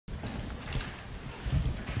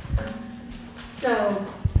So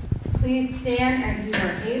please stand as you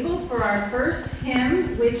are able for our first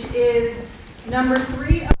hymn, which is number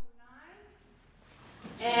 309.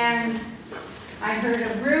 And I heard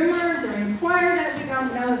a rumor during choir that we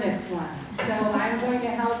don't know this one. So I'm going to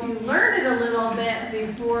help you learn it a little bit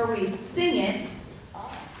before we sing it.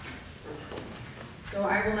 So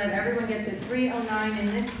I will let everyone get to 309 in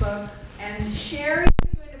this book. And Sherry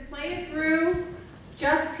is going to play it through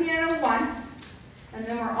just piano once. And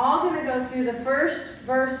then we're all going to go through the first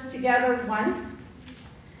verse together once.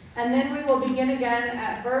 And then we will begin again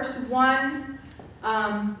at verse 1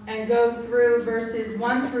 and go through verses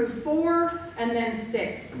 1 through 4 and then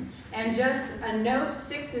 6. And just a note,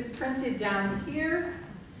 6 is printed down here.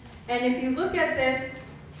 And if you look at this,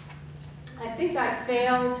 I think I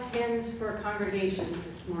failed hymns for congregations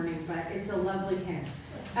this morning, but it's a lovely hymn.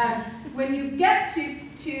 When you get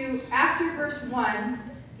to after verse 1,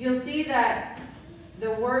 you'll see that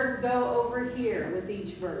the words go over here with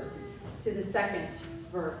each verse to the second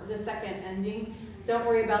verse, the second ending. Don't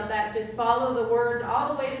worry about that. Just follow the words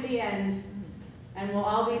all the way to the end, and we'll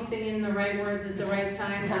all be singing the right words at the right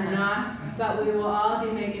time or not, but we will all be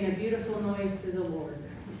making a beautiful noise to the Lord,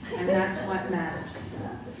 and that's what matters.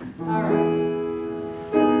 All right.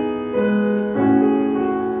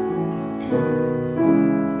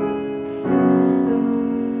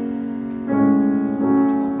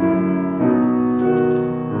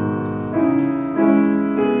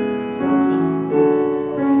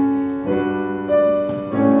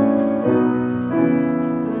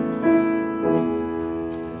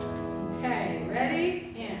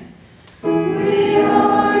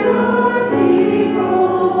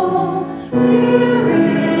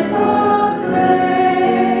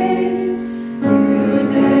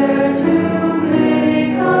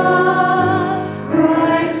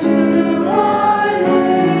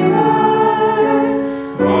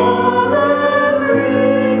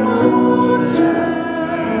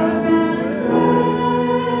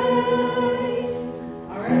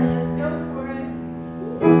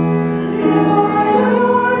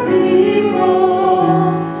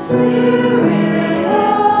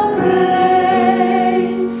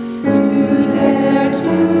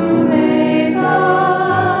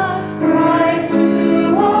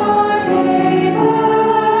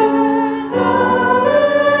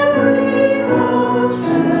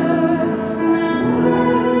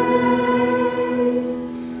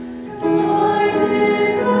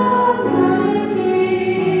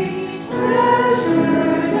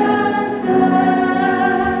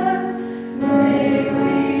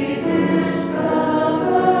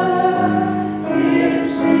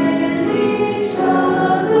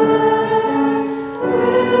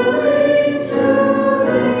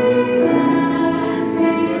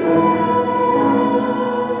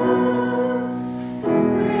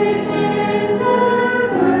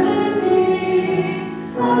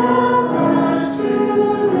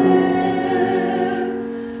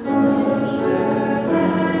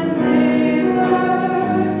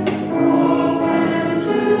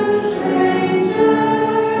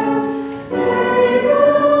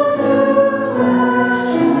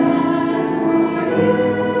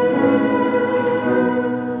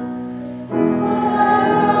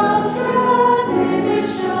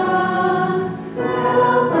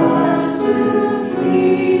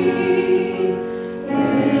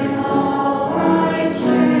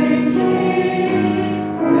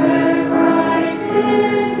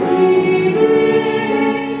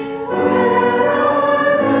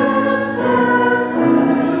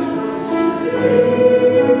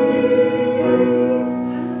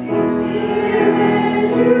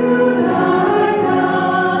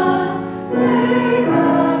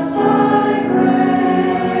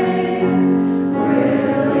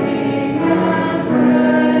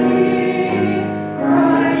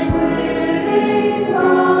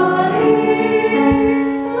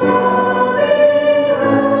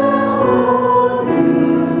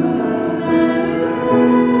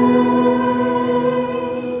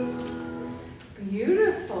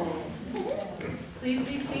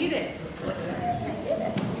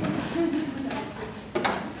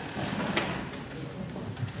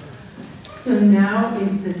 So now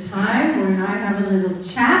is the time where I have a little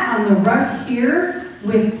chat on the rug here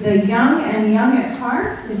with the young and young at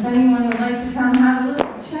heart. If anyone would like to come have a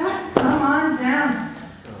little chat, come on down.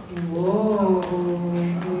 Whoa,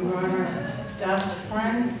 we brought our stuffed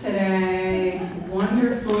friends today.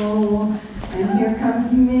 Wonderful. And here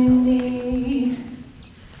comes Mindy.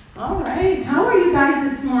 All right, how are you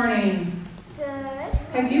guys this morning? Good.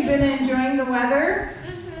 Have you been enjoying the weather?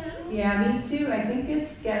 Yeah, me too. I think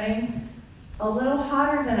it's getting a little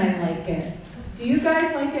hotter than I like it. Do you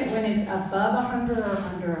guys like it when it's above 100 or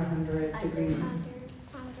under 100 degrees?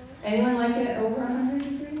 Anyone like it over 100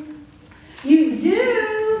 degrees? You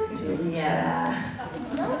do? Julietta.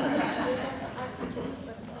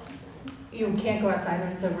 You can't go outside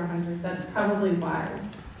when it's over 100. That's probably wise.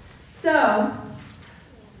 So,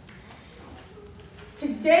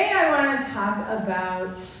 today I want to talk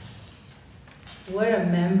about what a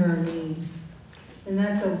member means. And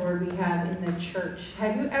that's a word we have in the church.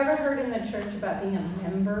 Have you ever heard in the church about being a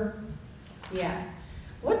member? Yeah.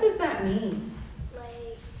 What does that mean?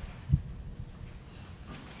 Like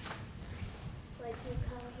you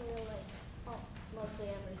come here mostly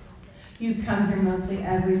every Sunday. You come here mostly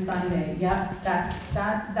every Sunday. Yep,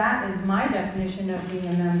 that is my definition of being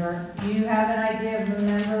a member. Do you have an idea of a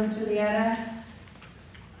member, Julietta?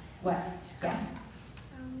 What? Yeah.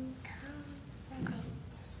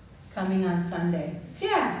 Coming on Sunday.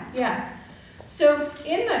 Yeah. So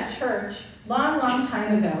in the church, long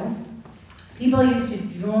time ago, people used to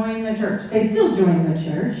join the church. They still join the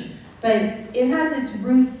church, but it has its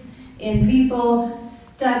roots in people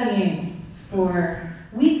studying for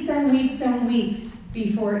weeks and weeks and weeks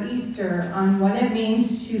before Easter on what it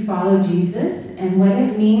means to follow Jesus and what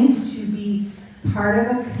it means to be part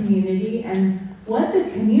of a community and what the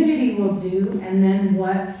community will do and then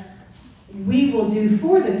what we will do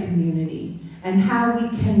for the community and how we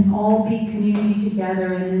can all be community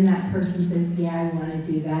together, and then that person says, yeah, I want to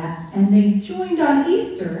do that. And they joined on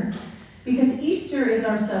Easter because Easter is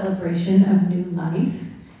our celebration of new life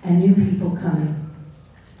and new people coming.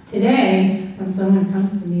 Today, when someone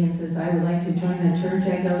comes to me and says, I would like to join the church,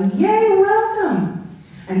 I go, yay, welcome.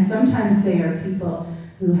 And sometimes they are people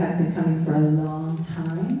who have been coming for a long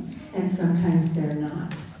time, and sometimes they're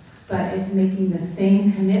not. But it's making the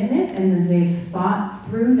same commitment, and then they've thought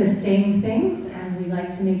through the same things, and we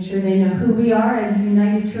like to make sure they know who we are as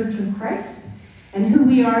United Church of Christ, and who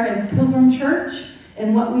we are as Pilgrim Church,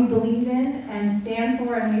 and what we believe in and stand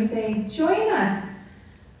for, and we say, join us.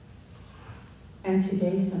 And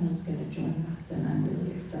today someone's going to join us, and I'm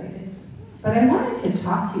really excited. But I wanted to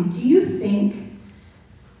talk to you.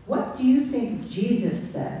 What do you think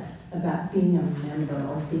Jesus said about being a member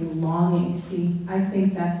or belonging? See, I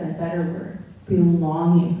think that's a better word,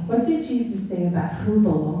 belonging. What did Jesus say about who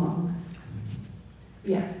belongs?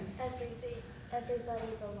 Yeah. Everybody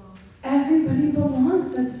belongs. Everybody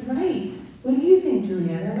belongs, that's right. What do you think,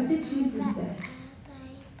 Julietta? What did Jesus say?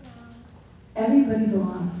 Everybody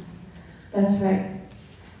belongs. That's right.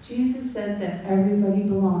 Jesus said that everybody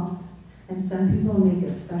belongs. And some people make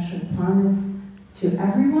a special promise to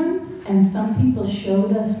everyone, and some people show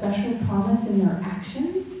the special promise in their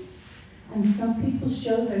actions, and some people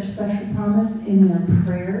show their special promise in their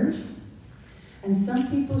prayers, and some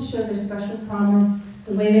people show their special promise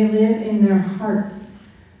the way they live in their hearts,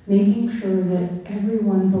 making sure that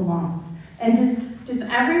everyone belongs. And does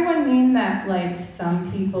everyone mean that, like,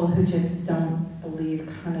 some people who just don't believe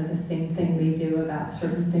kind of the same thing we do about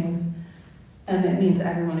certain things, and it means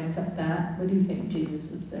everyone except that? What do you think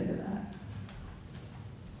Jesus would say to that?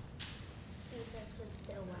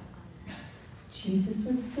 Jesus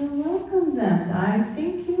would still welcome them. I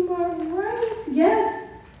think you are right. Yes.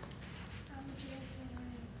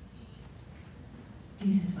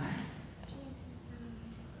 Jesus what?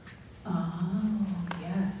 Oh,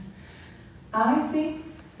 yes. I think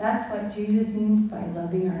that's what Jesus means by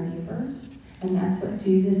loving our neighbors. And that's what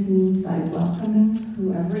Jesus means by welcoming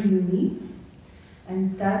whoever you meet.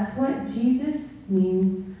 And that's what Jesus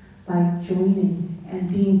means by joining and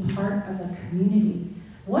being part of a community.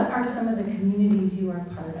 What are some of the communities you are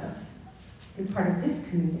part of? You're part of this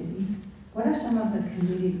community. What are some of the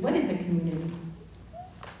community? What is a community?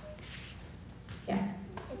 Yeah.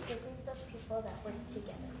 It's a group of people that work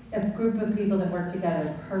together. A group of people that work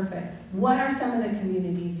together. Perfect. What are some of the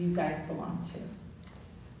communities you guys belong to?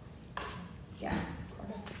 Yeah.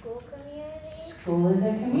 The school community. School is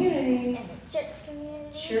a community. And the church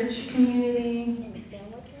community. Church community. And the family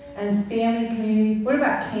community. And family community. What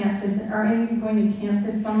about camp? Are any of you going to camp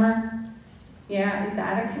this summer? Yeah, is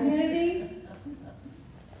that a community?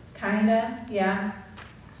 Kinda, yeah.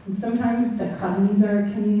 And sometimes the cousins are a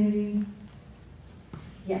community.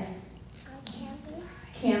 Yes. Camping.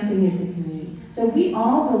 Camping is a community. So we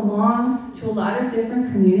all belong to a lot of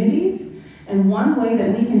different communities, and one way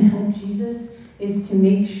that we can help Jesus is to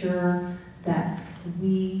make sure that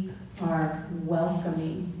we are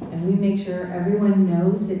welcoming, and we make sure everyone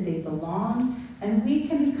knows that they belong, and we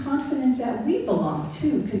can be confident that we belong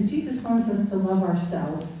too, because Jesus wants us to love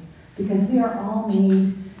ourselves, because we are all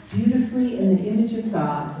made beautifully in the image of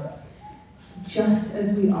God, just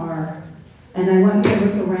as we are. And I want you to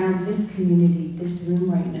look around this community, this room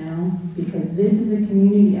right now, because this is a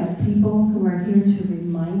community of people who are here to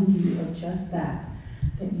remind you of just that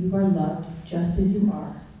you are loved just as you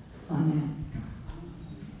are. Amen.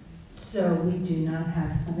 So we do not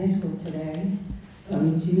have Sunday school today, but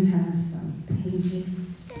we do have some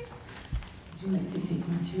pages. Would you like to take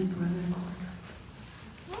my two brothers?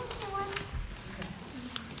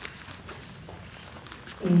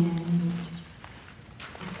 And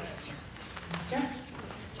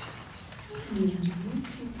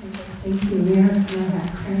thank you. We have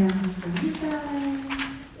crayons for you guys.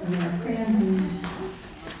 And we have crayons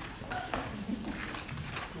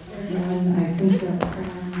and I think we have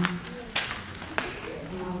crayons.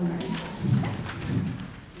 All right.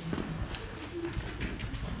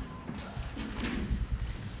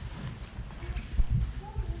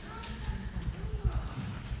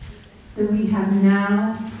 So we have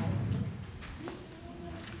now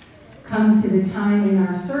come to the time in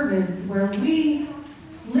our service where we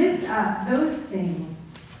lift up those things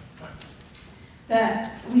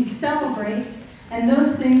that we celebrate and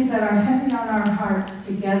those things that are heavy on our hearts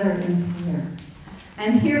together in prayer.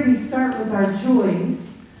 And here we start with our joys.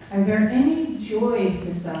 Are there any joys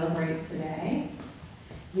to celebrate today?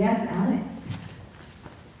 Yes, Alex.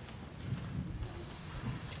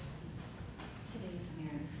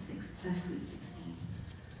 Sweet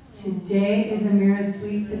 16. Today is Amira's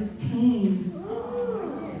Sweet 16.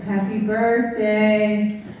 Happy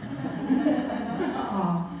birthday.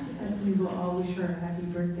 We will all wish her a happy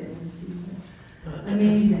birthday this evening.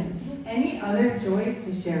 Amazing. Any other joys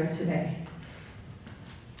to share today?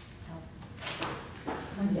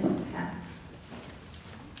 Oh, yes, Pat.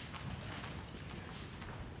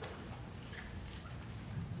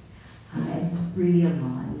 I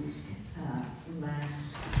realized last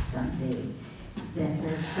Sunday that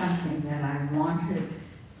there's something that I wanted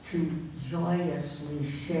to joyously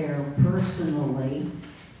share personally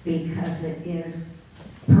because it is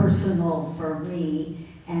personal for me,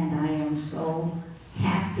 and I am so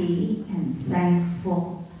happy and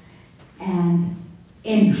thankful and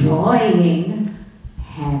enjoying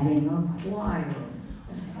having a choir.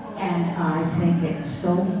 And I think it's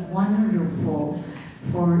so wonderful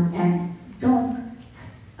and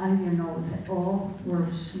you know, that all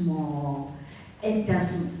we're small, it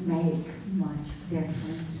doesn't make much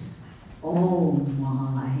difference. Oh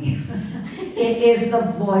my. It is the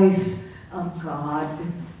voice of God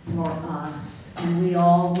for us, and we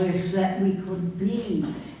all wish that we could be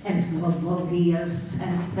as melodious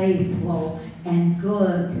and faithful and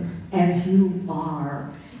good as you are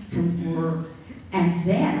to work. And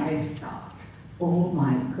then I stopped. Oh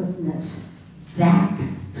my goodness, that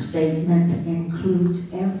statement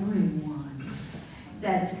includes everyone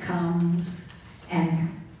that comes and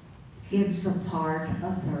gives a part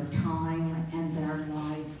of their time and their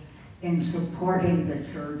life in supporting the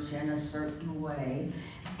church in a certain way.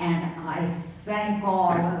 And I thank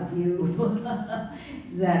all of you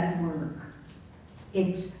that work.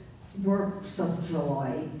 It's works of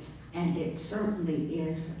joy, and it certainly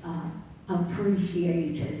is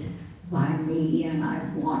appreciated by me, and I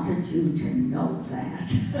wanted you to know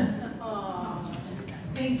that. Oh,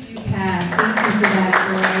 thank you, Pat. Thank you for that,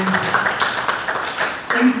 Lord.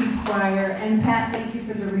 Thank you, choir. And Pat, thank you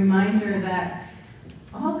for the reminder that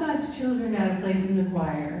all God's children got a place in the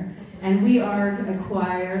choir, and we are a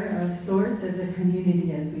choir of sorts as a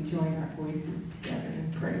community as we join our voices together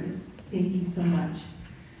in praise. Thank you so much.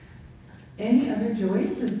 Any other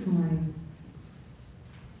joys this morning?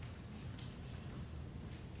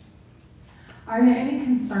 Are there any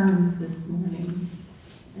concerns this morning?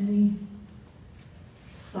 Any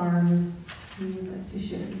sorrows you would like to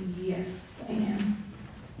share? Yes, Diane.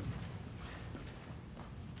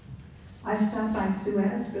 I stopped by Sue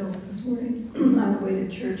Asbill's this morning on the way to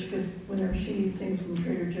church because whenever she eats things from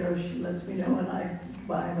Trader Joe's, she lets me know and I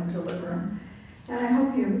buy them and deliver them. And I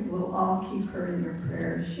hope you will all keep her in your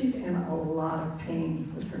prayers. She's in a lot of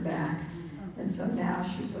pain with her back. And so now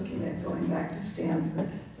she's looking at going back to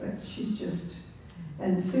Stanford. But she's just,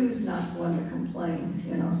 and Sue's not one to complain,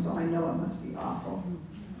 you know, so I know it must be awful.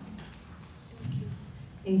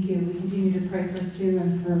 Thank you. We continue to pray for Sue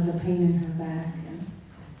and for the pain in her back.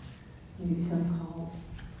 Maybe some calls.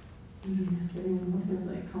 Maybe if anyone feels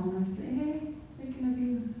like calling and say, hey, thinking of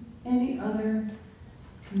you. Any other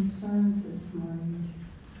concerns this morning?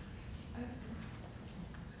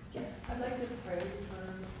 Yes. I'd like to pray for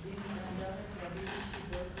Dean's granddaughter, Debbie. She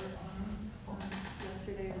broke her arm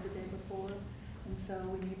yesterday or the day before, and so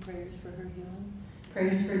we need prayers for her healing.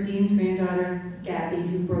 Prayers for Dean's granddaughter, Gabby,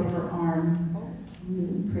 who broke her arm.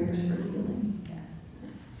 Prayers for healing. Yes.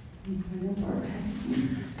 And pray for Barbara.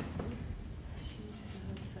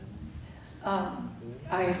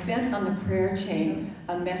 I I sent on the prayer chain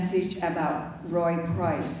a message about Roy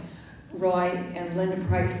Price. Roy and Linda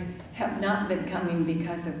Price have not been coming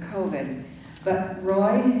because of COVID, but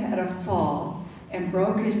Roy had a fall and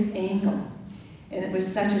broke his ankle, and it was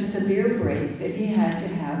such a severe break that he had to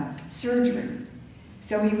have surgery.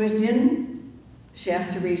 So he was in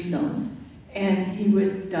Shasta Regional, and he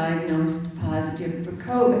was diagnosed positive for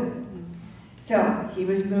COVID. So he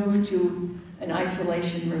was moved to an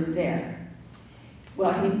isolation room there.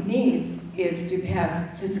 What he needs is to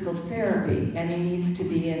have physical therapy, and he needs to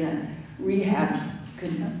be in a rehab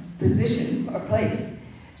position or place.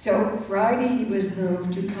 So Friday he was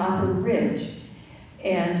moved to Copper Ridge,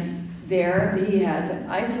 and there he has an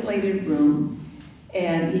isolated room,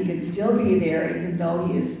 and he could still be there even though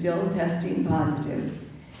he is still testing positive.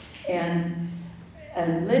 And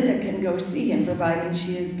Linda can go see him providing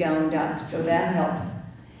she is gowned up, so that helps.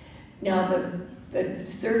 Now the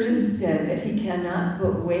surgeon said that he cannot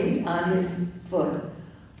put weight on his foot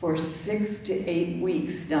for 6 to 8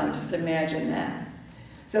 weeks. Now just imagine that.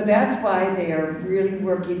 So that's why they are really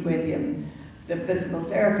working with him, the physical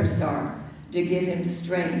therapists are, to give him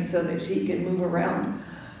strength so that he can move around.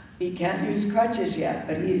 He can't use crutches yet,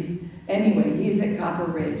 but he's at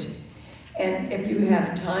Copper Ridge. And if you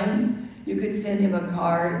have time, you could send him a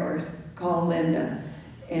card or call Linda,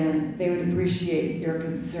 and they would appreciate your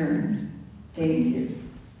concerns. Thank you.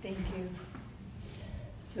 Thank you.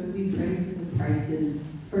 So we pray for the Prices,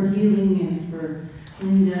 for healing, and for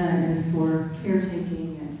Linda, and for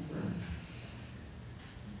caretaking, and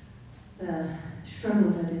for the struggle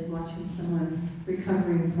that is watching someone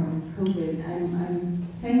recovering from COVID. I'm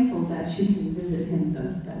thankful that she can visit him,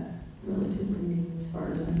 though. That's relatively new as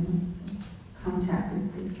far as I know. So contact is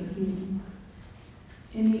good for healing.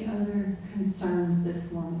 Any other concerns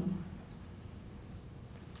this morning?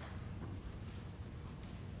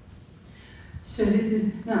 So this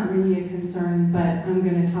is not really a concern, but I'm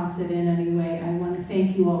going to toss it in anyway. I want to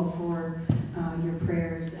thank you all for your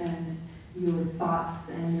prayers and your thoughts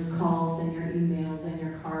and your calls and your emails and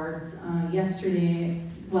your cards. This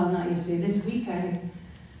week I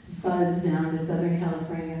buzzed down to Southern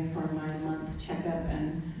California for my month checkup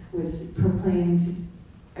and was proclaimed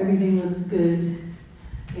everything looks good,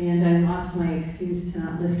 and I lost my excuse to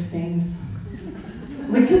not lift things,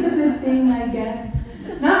 which is a good thing, I guess.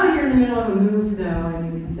 Not when you're in the middle of a move, though, and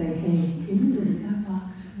you can say, hey, can you lift that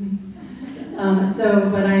box for me?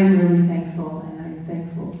 But I am really thankful, and I'm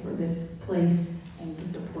thankful for this place and the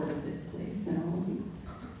support of this place and all of you.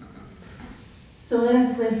 So let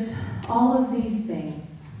us lift all of these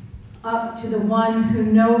things up to the one who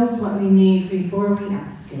knows what we need before we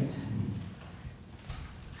ask it.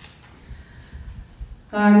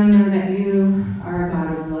 God, we know that you are a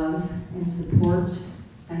God of love and support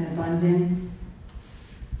and abundance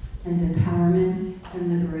and empowerment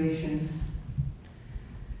and liberation.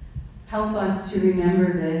 Help us to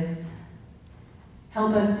remember this.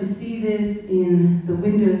 Help us to see this in the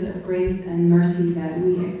windows of grace and mercy that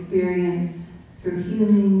we experience through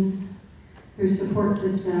healings, through support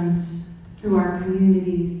systems, through our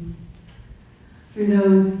communities, through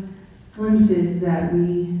those glimpses that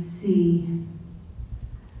we see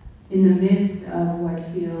in the midst of what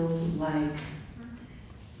feels like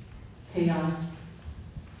chaos,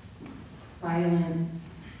 violence,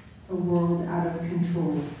 a world out of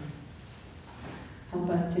control. Help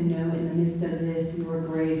us to know in the midst of this, your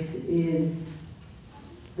grace is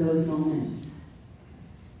those moments,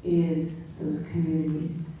 is those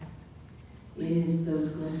communities, is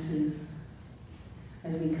those glimpses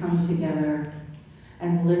as we come together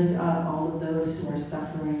and lift up all of those who are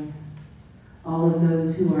suffering, all of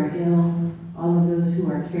those who are ill, all of those who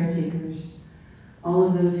are caretakers, all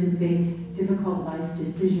of those who face difficult life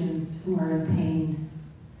decisions, who are in pain,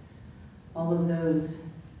 all of those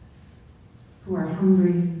who are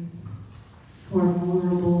hungry, who are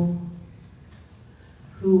vulnerable,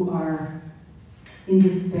 who are in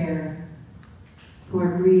despair, who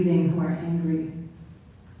are grieving, who are angry,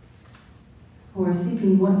 who are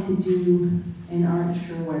seeking what to do and aren't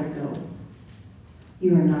sure where to go.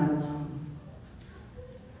 You are not alone.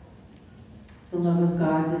 The love of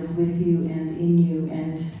God lives with you and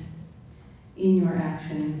in your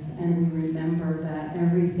actions, and we remember that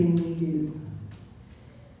everything we do,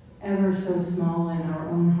 ever so small in our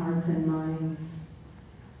own hearts and minds,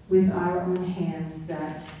 with our own hands,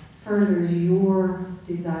 that furthers your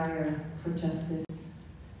desire for justice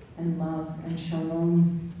and love and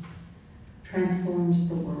shalom, transforms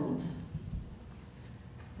the world.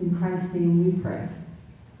 In Christ's name we pray.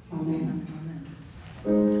 Amen.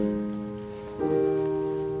 Amen.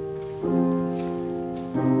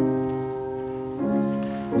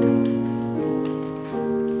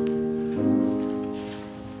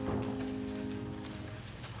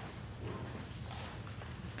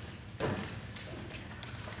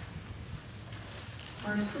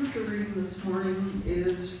 this morning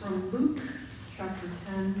is from Luke chapter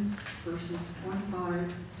 10, verses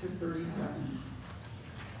 25 to 37.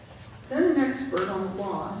 Then an expert on the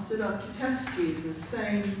law stood up to test Jesus,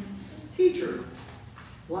 saying, "Teacher,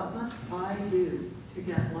 what must I do to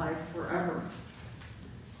get life forever?"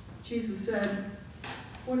 Jesus said,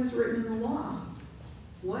 "What is written in the law?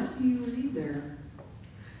 What do you read there?"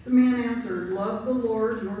 The man answered, "Love the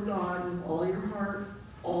Lord your God with all your heart,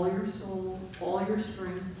 all your soul, all your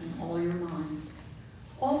strength, and all your mind.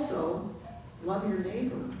 Also, love your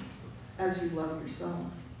neighbor as you love yourself."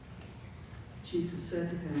 Jesus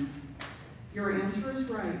said to him, "Your answer is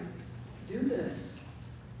right. Do this,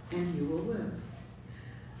 and you will live."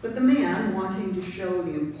 But the man, wanting to show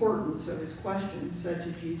the importance of his question, said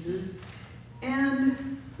to Jesus,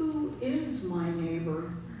 "And who is my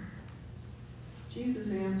neighbor?"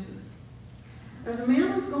 Jesus answered, "As a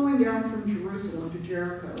man was going down from Jerusalem to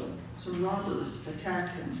Jericho, some robbers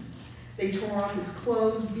attacked him. They tore off his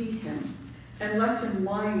clothes, beat him, and left him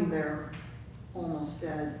lying there, almost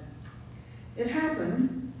dead. It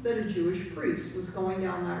happened that a Jewish priest was going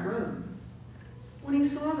down that road. When he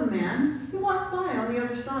saw the man, he walked by on the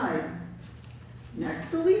other side.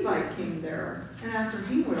 Next, a Levite came there, and after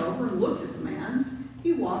he went over and looked at the man,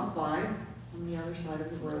 he walked by on the other side of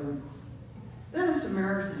the road. Then a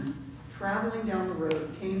Samaritan, traveling down the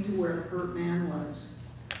road, came to where the hurt man was.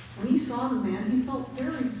 When he saw the man, he felt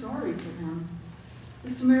very sorry for him. The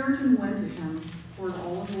Samaritan went to him, poured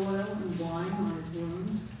olive oil and wine on his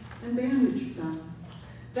wounds, and bandaged them.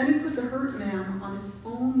 Then he put the hurt man on his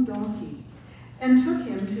own donkey and took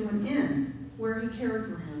him to an inn where he cared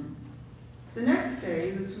for him. The next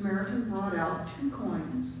day, the Samaritan brought out 2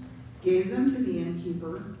 coins, gave them to the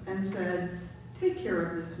innkeeper, and said, "Take care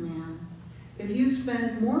of this man. If you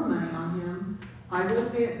spend more money on him, I will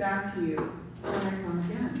pay it back to you when I come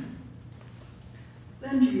again."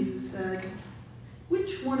 Then Jesus said,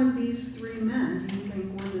 "Which one of these 3 men do you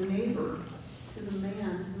think was a neighbor to the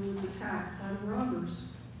man who was attacked by the robbers?"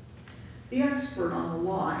 The expert on the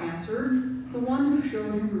law answered, "The one who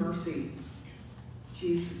showed him mercy."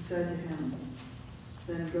 Jesus said to him,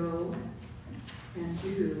 "Then go and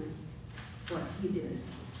do what he did."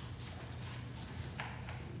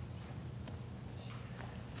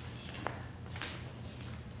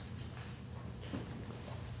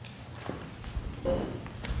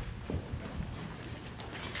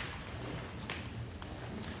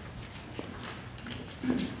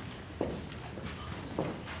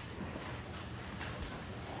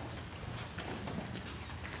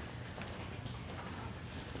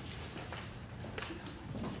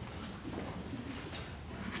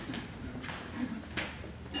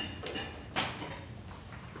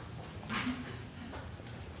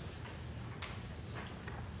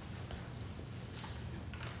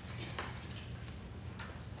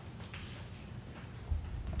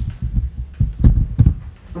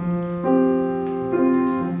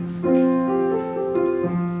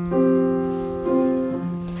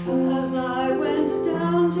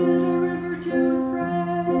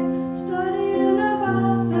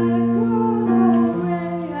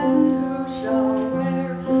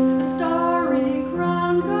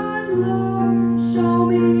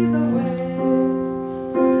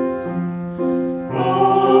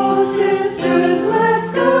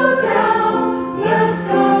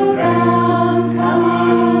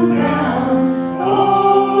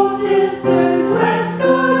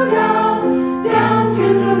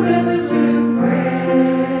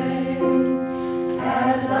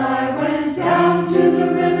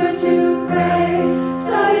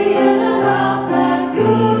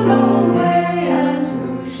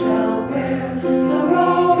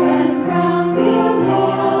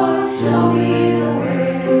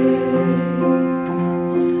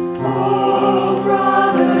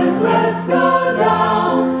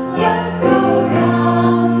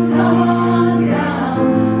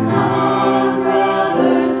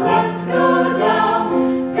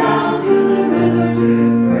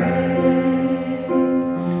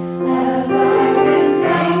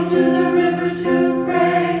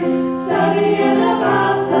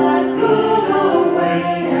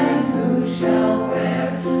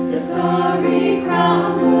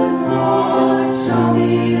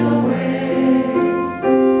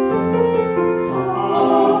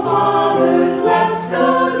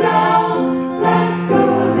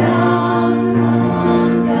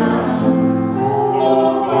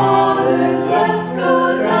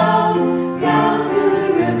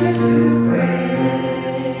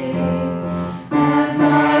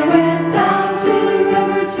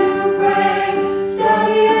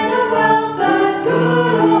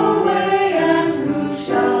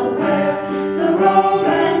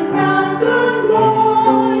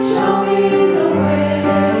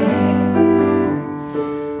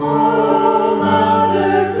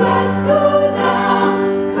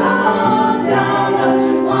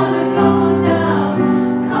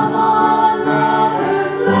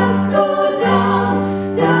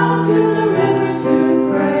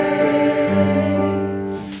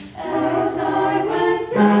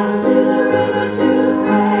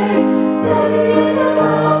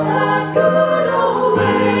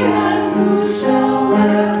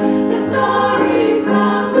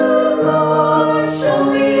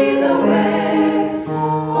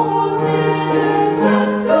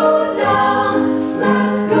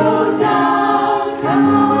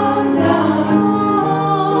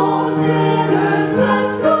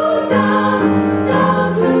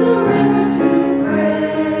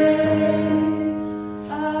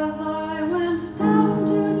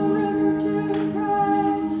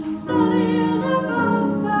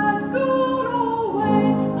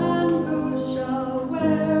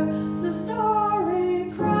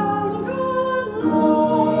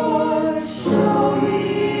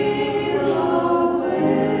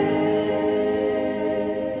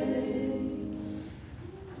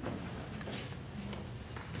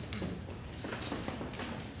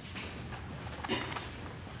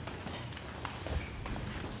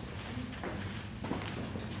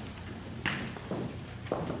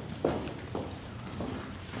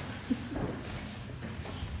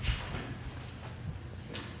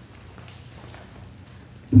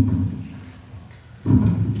 So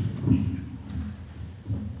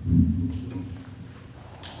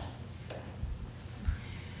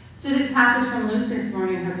this passage from Luke this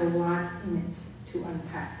morning has a lot in it to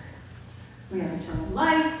unpack. We have eternal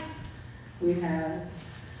life, we have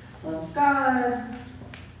love God,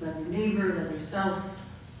 love your neighbor, love yourself,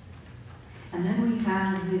 and then we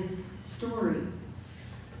have this story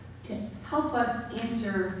to help us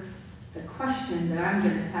answer the question that I'm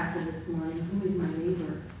going to tackle this morning: who is my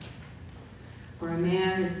neighbor? Where a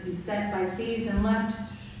man is beset by thieves and left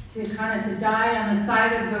to die on the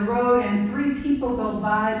side of the road, and 3 people go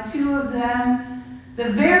by, 2 of them, the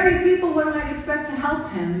very people one might expect to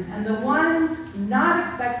help him, and the one not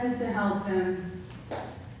expected to help him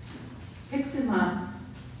picks him up,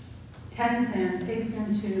 tends him, takes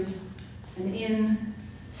him to an inn,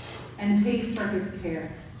 and pays for his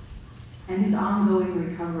care and his ongoing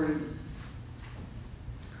recovery.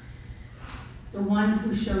 The one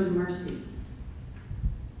who showed mercy.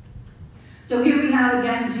 So here we have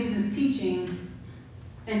again Jesus teaching,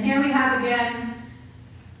 and here we have again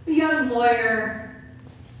a young lawyer,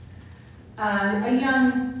 a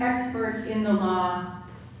young expert in the law,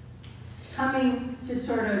 coming to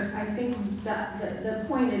sort of, I think the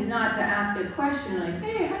point is not to ask a question like,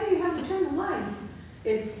 hey, how do you have eternal life?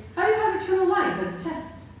 It's, how do you have eternal life, as a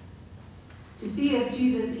test, to see if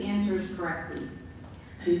Jesus answers correctly.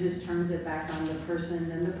 Jesus turns it back on the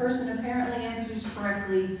person, and the person apparently answers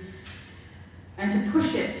correctly. And to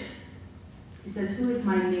push it, he says, who is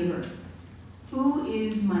my neighbor? Who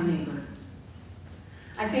is my neighbor?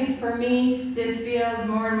 I think for me, this feels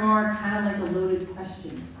more and more kind of like a loaded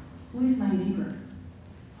question. Who is my neighbor?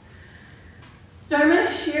 So I'm going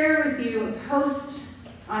to share with you a post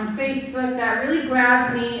on Facebook that really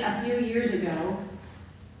grabbed me a few years ago.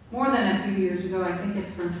 More than a few years ago, I think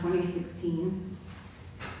it's from 2016.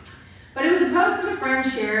 But it was a post that a friend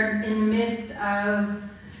shared in the midst of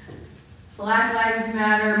Black Lives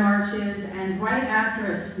Matter marches, and right after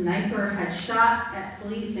a sniper had shot at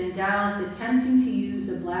police in Dallas attempting to use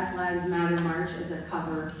the Black Lives Matter march as a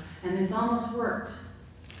cover, and this almost worked.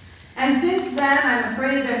 And since then, I'm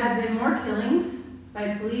afraid there have been more killings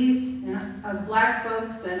by police of black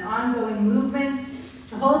folks and ongoing movements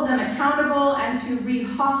to hold them accountable and to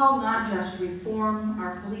rehaul, not just reform,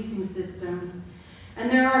 our policing system. And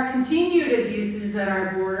there are continued abuses at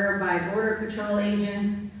our border by Border Patrol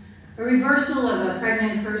agents, a reversal of a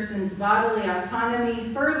pregnant person's bodily autonomy,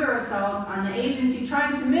 further assault on the agency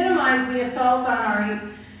trying to minimize the assault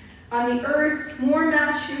on the earth, more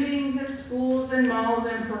mass shootings at schools and malls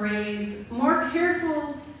and parades, more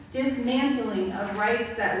careful dismantling of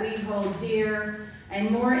rights that we hold dear, and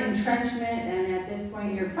more entrenchment. And at this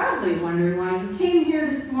point, you're probably wondering why you came here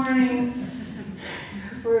this morning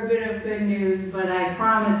for a bit of good news, but I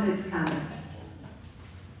promise it's coming.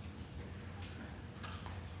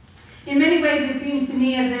 In many ways, it seems to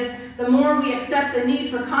me as if the more we accept the need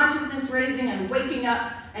for consciousness raising and waking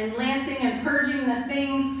up and lancing and purging the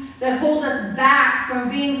things that hold us back from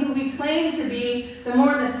being who we claim to be, the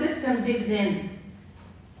more the system digs in.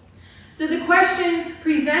 So the question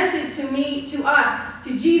presented to me, to us,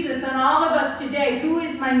 to Jesus and all of us today, who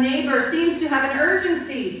is my neighbor, seems to have an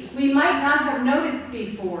urgency we might not have noticed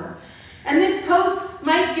before. And this post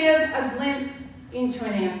might give a glimpse into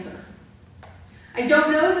an answer. I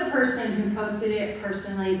don't know the person who posted it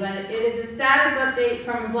personally, but it is a status update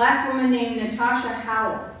from a black woman named Natasha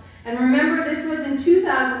Howell. And remember, this was in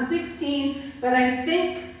 2016, but I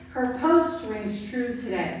think her post rings true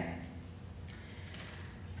today.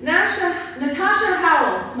 Natasha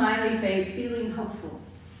Howell, smiley face, feeling hopeful.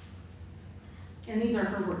 And these are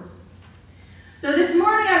her words. So this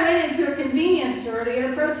morning I went into a convenience store to get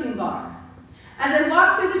a protein bar. As I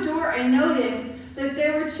walked through the door, I noticed that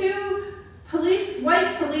there were 2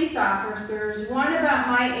 white police officers, one about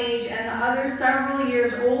my age and the other several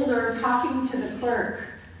years older, talking to the clerk,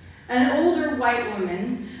 an older white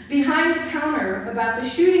woman, behind the counter about the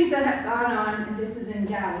shootings that have gone on, and this is in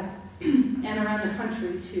Dallas, and around the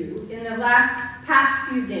country too, in the past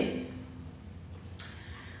few days.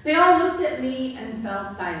 They all looked at me and fell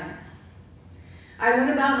silent. I went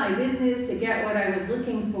about my business to get what I was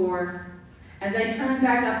looking for. As I turned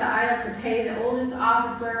back up the aisle to pay, the oldest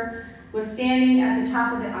officer was standing at the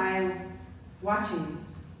top of the aisle, watching me.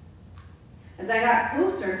 As I got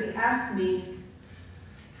closer, he asked me,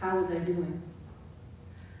 how was I doing?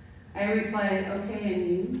 I replied, okay, and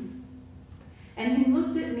you? And he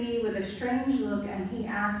looked at me with a strange look and he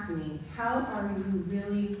asked me, how are you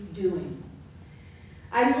really doing?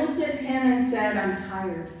 I looked at him and said, I'm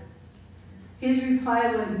tired. His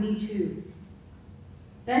reply was, me too.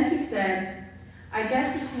 Then he said, I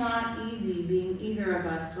guess it's not easy being either of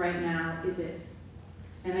us right now, is it?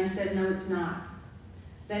 And I said, no, it's not.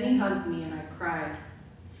 Then he hugged me and I cried.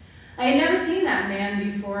 I had never seen that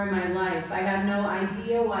man before in my life. I have no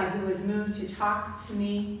idea why he was moved to talk to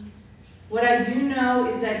me. What I do know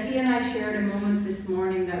is that he and I shared a moment this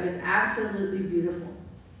morning that was absolutely beautiful.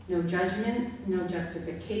 No judgments, no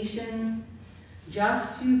justifications,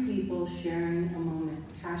 just two people sharing a moment.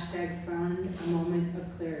 Hashtag found a moment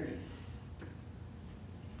of clarity.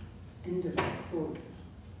 End of quote.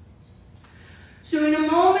 So in a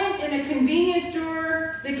moment in a convenience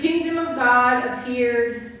store, the kingdom of God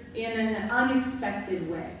appeared in an unexpected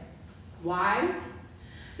way. Why?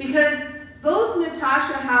 Because both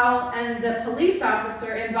Natasha Howell and the police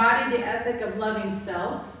officer embodied the ethic of loving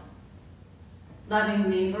self, loving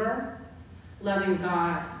neighbor, loving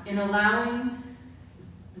God, in allowing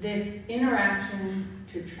this interaction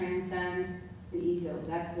to transcend the ego.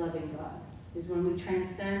 That's loving God, is when we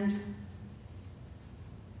transcend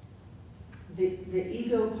the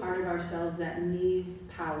ego part of ourselves that needs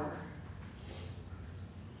power.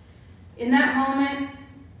 In that moment,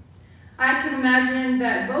 I can imagine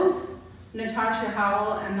that both Natasha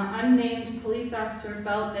Howell and the unnamed police officer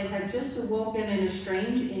felt they had just awoken in a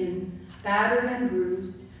strange inn, battered and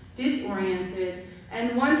bruised, disoriented,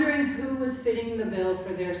 and wondering who was fitting the bill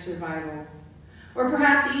for their survival. Or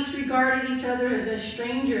perhaps each regarded each other as a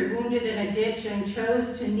stranger wounded in a ditch and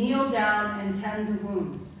chose to kneel down and tend the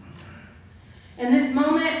wounds. In this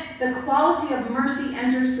moment, the quality of mercy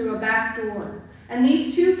enters through a back door, and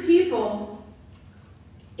these two people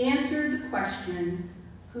answered the question,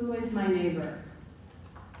 who is my neighbor?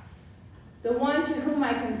 The one to whom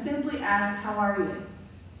I can simply ask, how are you?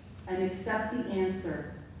 And accept the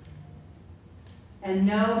answer. And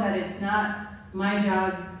know that it's not my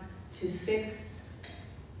job to fix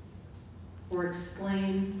or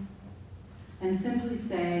explain, and simply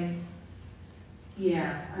say,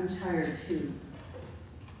 yeah, I'm tired too.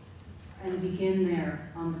 And begin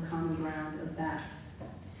there on the common ground of that.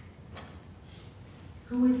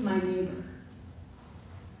 Who is my neighbor?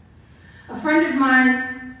 A friend of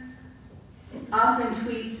mine often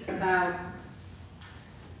tweets about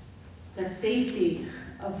the safety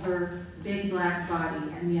of her big black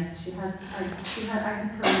body, and yes, I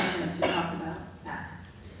have permission to talk about that.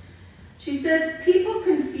 She says, people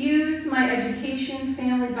confuse my education,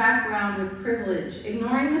 family background with privilege,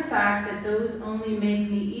 ignoring the fact that those only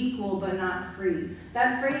make me equal but not free.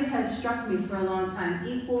 That phrase has struck me for a long time,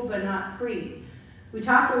 equal but not free. We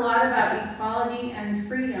talk a lot about equality and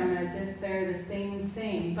freedom as if they're the same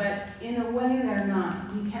thing, but in a way they're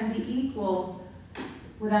not. We can be equal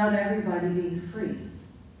without everybody being free.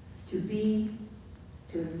 To be,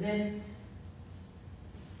 to exist,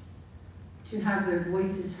 to have their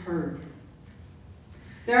voices heard.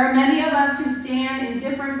 There are many of us who stand in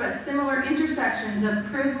different but similar intersections of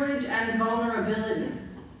privilege and vulnerability,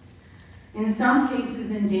 in some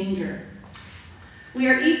cases in danger. We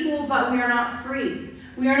are equal, but we are not free.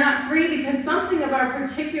 We are not free because something of our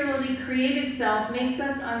particularly created self makes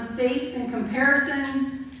us unsafe in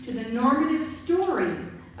comparison to the normative story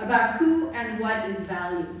about who and what is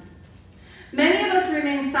valued. Many of us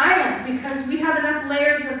remain silent because we have enough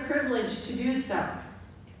layers of privilege to do so.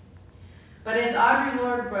 But as Audre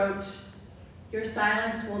Lorde wrote, your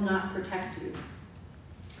silence will not protect you.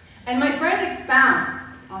 And my friend expounds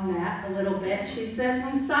on that a little bit. She says,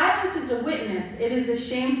 when silence is a witness, it is a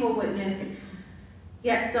shameful witness,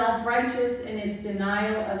 yet self-righteous in its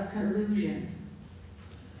denial of collusion.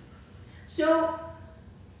 So,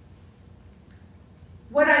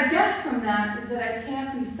 what I get from that is that I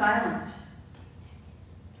can't be silent.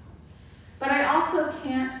 But I also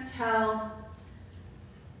can't tell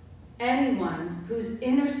anyone whose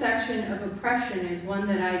intersection of oppression is one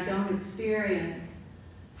that I don't experience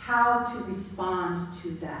how to respond to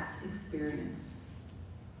that experience.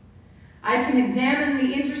 I can examine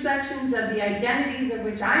the intersections of the identities of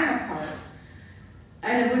which I'm a part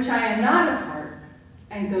and of which I am not a part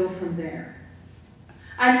and go from there.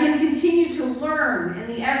 I can continue to learn in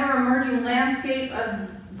the ever-emerging landscape of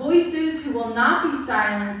voices who will not be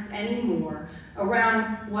silenced anymore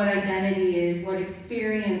around what identity is, what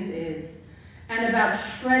experience is, and about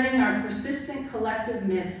shredding our persistent collective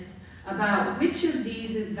myths about which of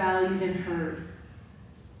these is valued and heard.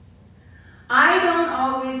 I don't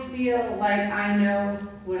always feel like I know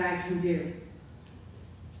what I can do.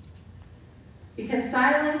 Because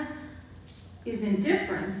silence is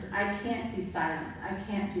indifference, I can't be silent. I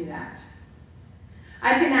can't do that.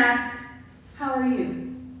 I can ask, how are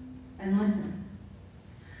you? And listen.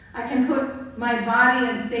 I can put my body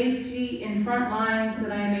and safety in front lines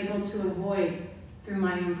that I am able to avoid through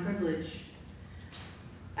my own privilege.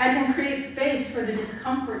 I can create space for the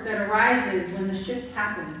discomfort that arises when the shift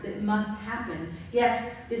happens. It must happen.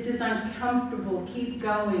 Yes, this is uncomfortable. Keep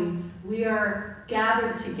going. We are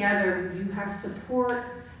gathered together. You have support.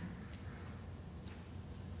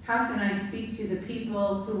 How can I speak to the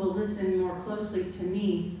people who will listen more closely to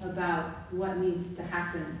me about what needs to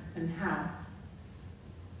happen and how?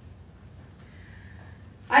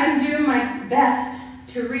 I can do my best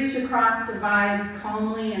to reach across divides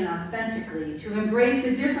calmly and authentically, to embrace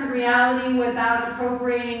a different reality without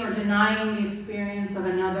appropriating or denying the experience of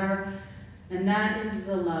another, and that is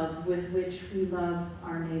the love with which we love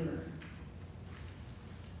our neighbor.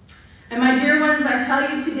 And my dear ones, I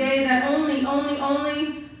tell you today that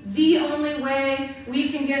the only way we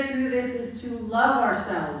can get through this is to love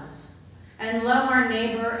ourselves and love our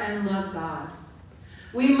neighbor and love God.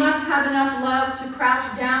 We must have enough love to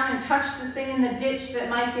crouch down and touch the thing in the ditch that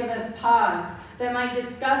might give us pause, that might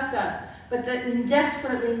disgust us, but that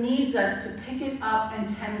desperately needs us to pick it up and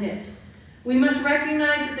tend it. We must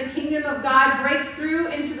recognize that the kingdom of God breaks through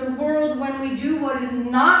into the world when we do what is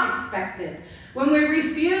not expected, when we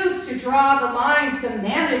refuse to draw the lines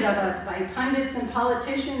demanded of us by pundits and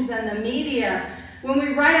politicians and the media, when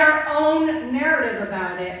we write our own narrative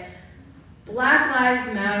about it. Black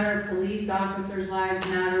lives matter, police officers' lives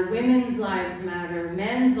matter, women's lives matter,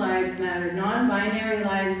 men's lives matter, non-binary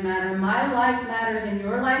lives matter, my life matters and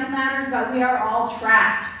your life matters, but we are all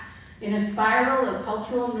trapped in a spiral of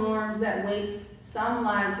cultural norms that weights some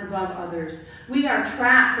lives above others. We are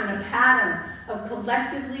trapped in a pattern of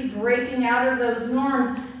collectively breaking out of those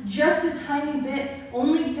norms just a tiny bit,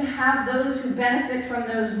 only to have those who benefit from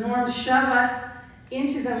those norms shove us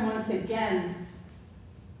into them once again.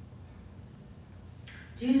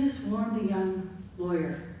 Jesus warned the young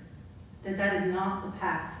lawyer that that is not the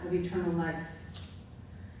path of eternal life.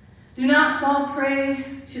 Do not fall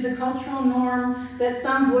prey to the cultural norm that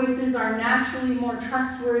some voices are naturally more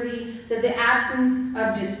trustworthy, that the absence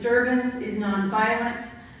of disturbance is nonviolent,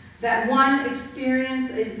 that one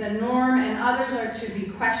experience is the norm and others are to be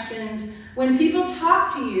questioned. When people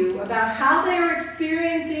talk to you about how they are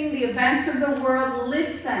experiencing the events of the world,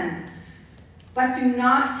 listen. But do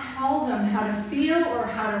not tell them how to feel or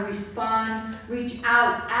how to respond. Reach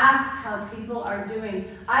out. Ask how people are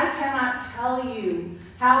doing. I cannot tell you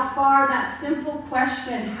how far that simple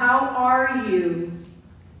question, how are you,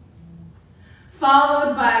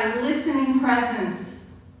 followed by listening presence,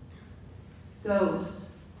 goes.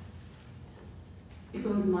 It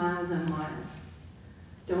goes miles and miles.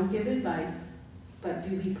 Don't give advice, but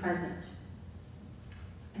do be present.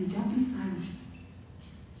 And don't be silent.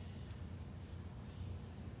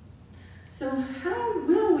 So how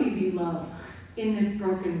will we be loved in this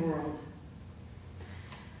broken world?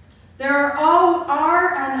 There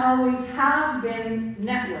are and always have been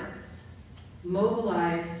networks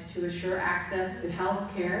mobilized to assure access to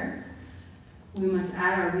health care. We must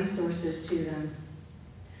add our resources to them.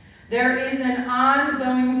 There is an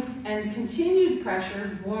ongoing and continued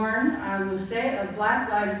pressure born, I will say, of Black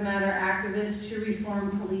Lives Matter activists to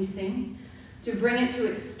reform policing, to bring it to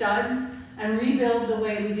its studs and rebuild the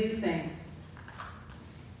way we do things.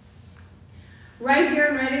 Right here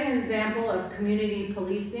I'm writing an example of community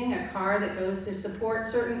policing, a car that goes to support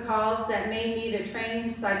certain calls that may need a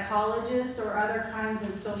trained psychologist or other kinds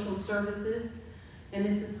of social services, and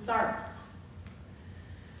it's a start.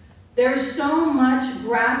 There's so much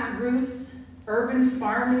grassroots, urban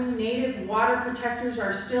farming, native water protectors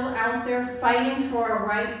are still out there fighting for a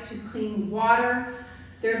right to clean water.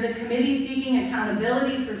 There's a committee seeking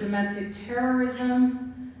accountability for domestic terrorism.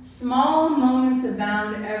 Small moments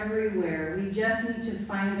abound everywhere. We just need to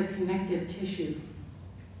find the connective tissue.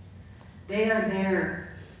 They are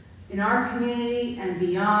there in our community and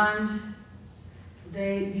beyond.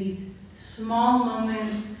 These small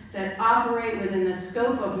moments that operate within the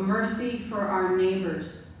scope of mercy for our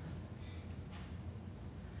neighbors.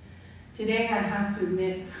 Today I have to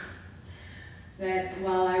admit that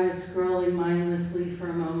while I was scrolling mindlessly for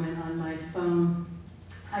a moment on my phone,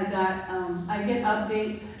 I get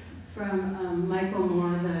updates from Michael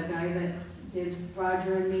Moore, the guy that did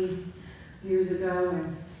Roger and Me years ago,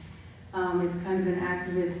 and is kind of an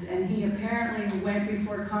activist, and he apparently went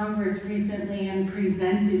before Congress recently and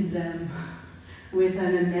presented them with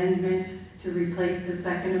an amendment to replace the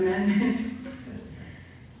Second Amendment.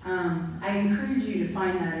 I encourage you to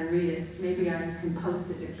find that and read it. Maybe I can post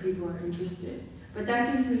it if people are interested. But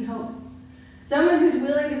that gives me hope. Someone who's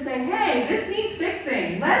willing to say, hey, this needs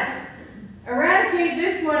fixing. Let's eradicate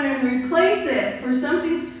this one and replace it for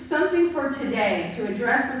something for today, to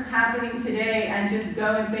address what's happening today, and just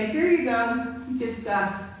go and say, here you go,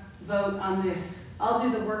 discuss, vote on this. I'll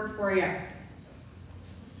do the work for you.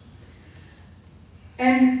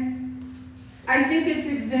 And I think it's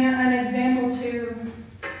an example too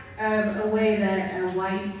of a way that a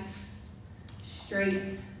white, straight,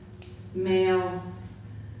 male,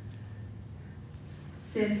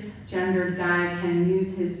 cisgendered guy can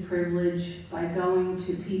use his privilege by going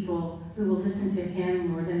to people who will listen to him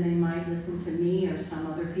more than they might listen to me or some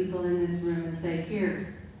other people in this room and say,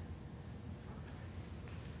 here,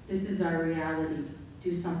 this is our reality.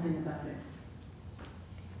 Do something about it.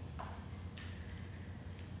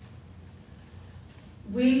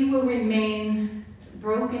 We will remain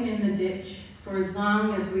broken in the ditch for as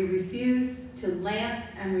long as we refuse to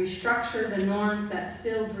lance and restructure the norms that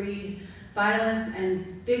still breed violence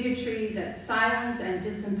and bigotry that silence and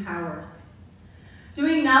disempower.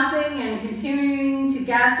 Doing nothing and continuing to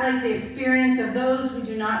gaslight the experience of those we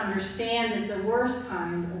do not understand is the worst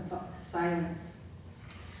kind of silence.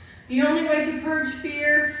 The only way to purge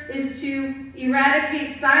fear is to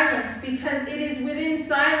eradicate silence, because it is within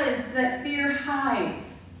silence that fear hides.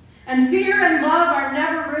 And fear and love are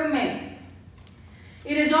never roommates.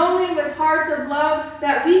 It is only with hearts of love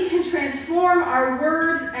that we can transform our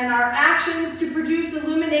words and our actions to produce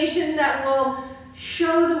illumination that will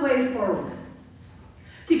show the way forward.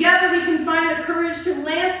 Together we can find the courage to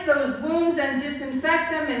lance those wounds and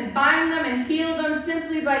disinfect them and bind them and heal them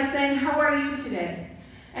simply by saying, how are you today?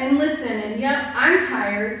 And listen, and yep, I'm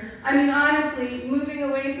tired. I mean, honestly, moving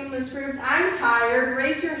away from the script, I'm tired.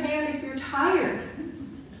 Raise your hand if you're tired.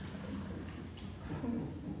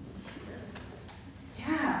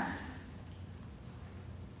 Yeah.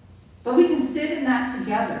 But we can sit in that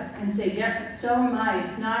together and say, yep, so am I.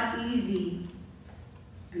 It's not easy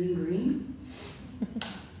being green.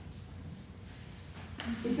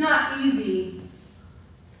 It's not easy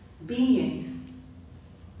being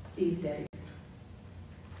these days.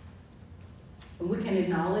 And we can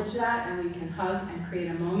acknowledge that, and we can hug and create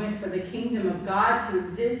a moment for the kingdom of God to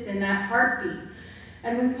exist in that heartbeat.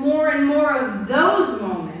 And with more and more of those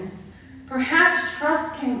moments, perhaps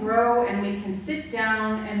trust can grow, and we can sit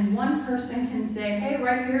down and one person can say, hey,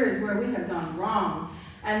 right here is where we have gone wrong.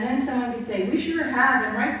 And then someone can say, we sure have,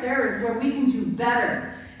 and right there is where we can do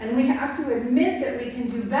better. And we have to admit that we can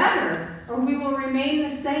do better, or we will remain the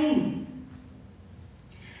same.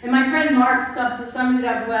 And my friend Mark summed it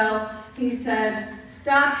up well. He said,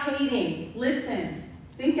 stop hating, listen,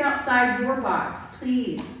 think outside your box,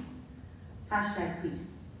 please. Hashtag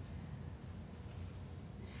peace.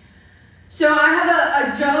 So I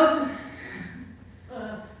have a joke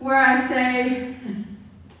where I say,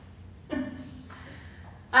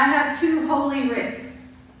 I have two holy writs.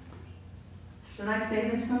 Should I say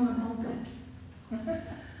this from the pulpit?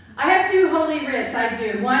 I have two holy writs, I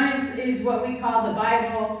do. One is what we call the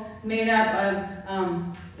Bible, made up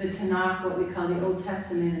of the Tanakh, what we call the Old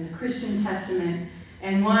Testament and the Christian Testament,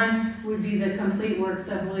 and one would be the complete works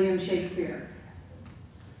of William Shakespeare.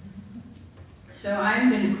 So I'm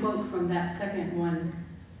going to quote from that second one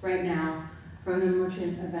right now, from the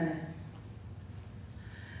Merchant of Venice.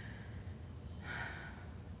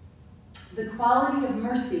 The quality of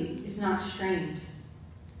mercy is not strained.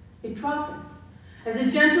 It droppeth, as a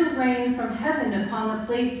gentle rain from heaven upon the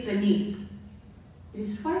place beneath. It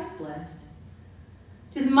is twice blessed.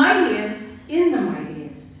 It is mightiest in the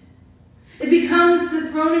mightiest. It becomes the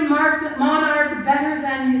throned monarch better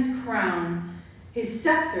than his crown. His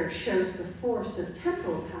scepter shows the force of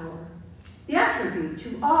temporal power, the attribute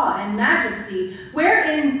to awe and majesty,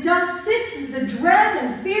 wherein doth sit the dread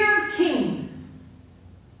and fear of kings.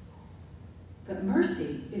 But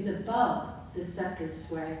mercy is above the sceptered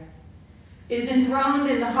sway. It is enthroned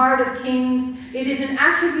in the heart of kings. It is an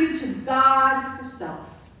attribute to God herself.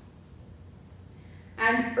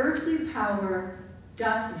 And earthly power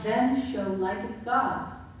doth then show like as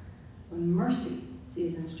God's, when mercy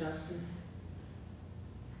seasons justice.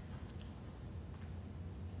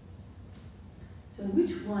 So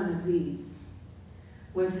which one of these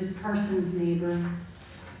was this person's neighbor?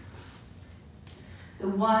 The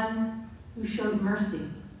one who showed mercy.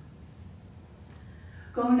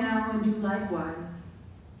 Go now and do likewise,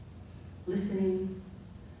 listening,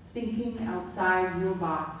 thinking outside your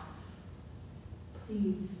box.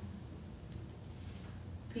 Please.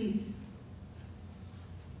 Peace.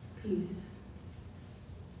 Peace.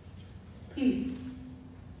 Peace.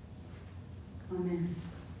 Amen.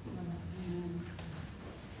 Amen.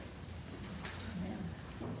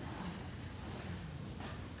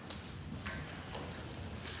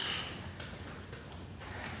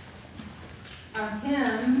 Our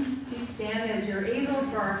hymn, please stand as you're able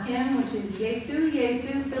for our hymn, which is Yesu,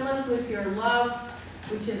 Yesu, fill us with your love,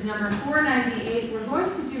 which is number 498. We're going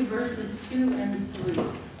to do verses 2 and 3.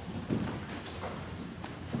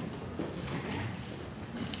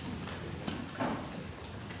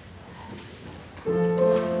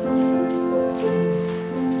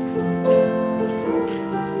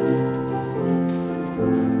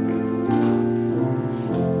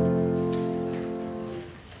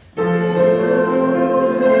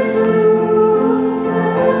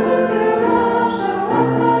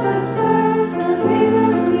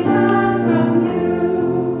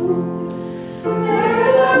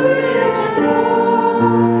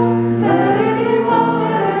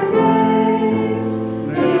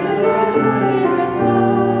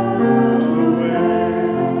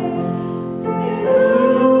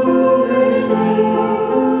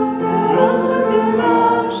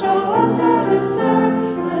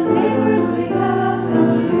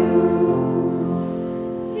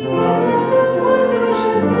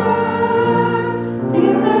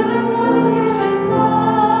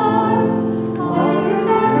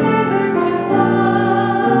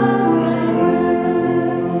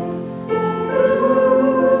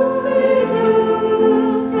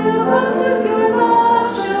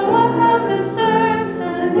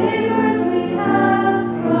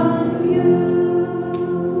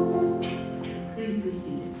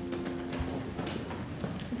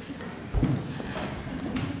 In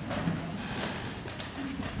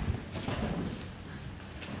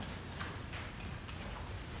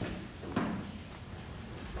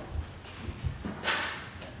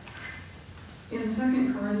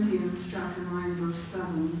 2 Corinthians chapter 9, verse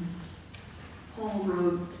 7, Paul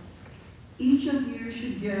wrote, "Each of you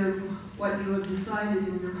should give what you have decided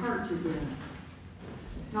in your heart to give,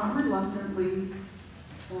 not reluctantly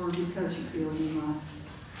or because you feel you must.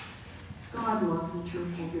 God loves a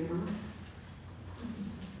cheerful giver."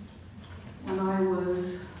 When I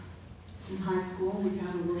was in high school, we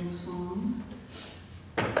had a little song,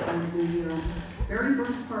 and the very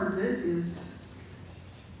first part of it is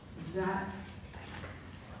that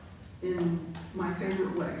in my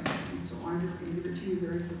favorite way. And so I'm just going to give it to you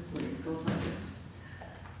very quickly. It goes like this.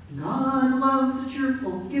 God loves a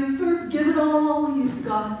cheerful giver, give it all you've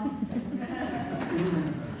got.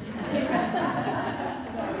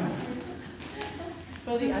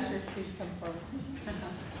 Will the ushers please come forward?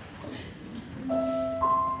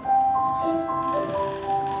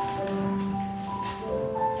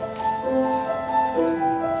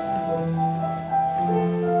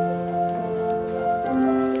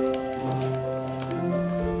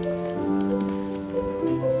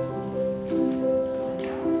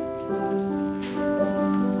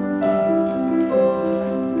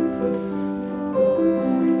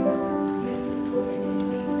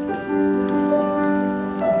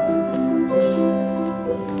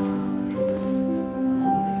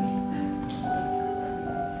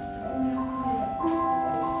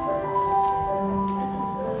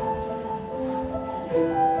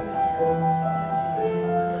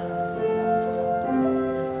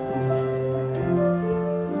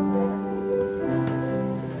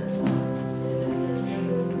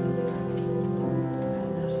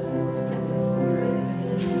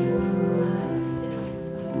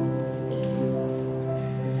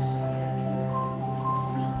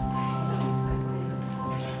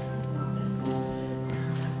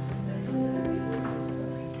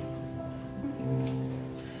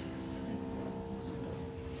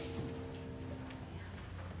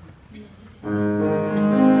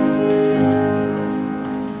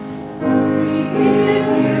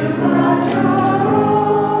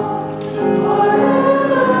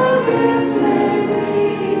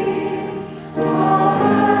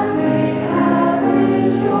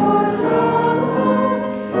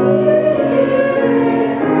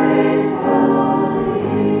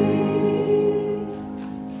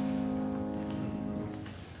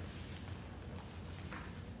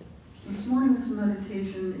 This morning's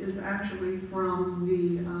meditation is actually from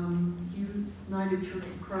the United Church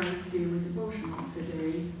of Christ Daily Devotional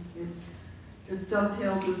today. It just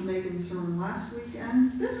dovetailed with Megan's sermon last week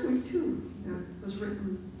and this week too. It was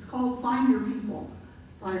written, it's called Find Your People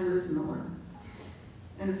by Liz Miller.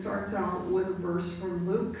 And it starts out with a verse from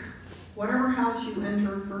Luke. "Whatever house you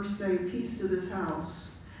enter, first say, 'Peace to this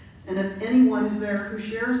house.' And if anyone is there who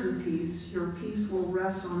shares in peace, your peace will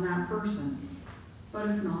rest on that person. But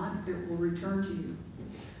if not, it will return to you."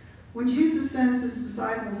 When Jesus sends his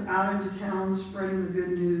disciples out into town spreading the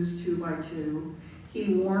good news 2 by 2,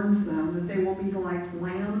 he warns them that they will be like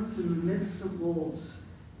lambs in the midst of wolves.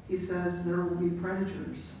 He says there will be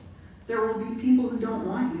predators. There will be people who don't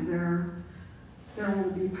want you there. There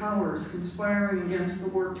will be powers conspiring against the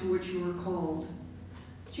work to which you are called.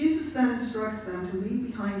 Jesus then instructs them to leave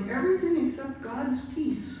behind everything except God's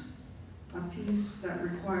peace, a peace that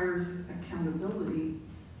requires accountability,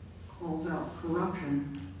 calls out corruption,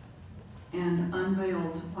 and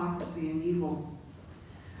unveils hypocrisy and evil.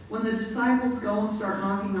 When the disciples go and start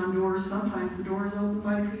knocking on doors, sometimes the door is opened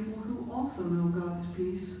by people who also know God's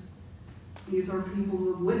peace. These are people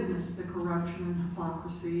who have witnessed the corruption and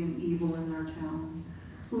hypocrisy and evil in their town,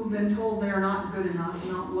 who have been told they are not good enough,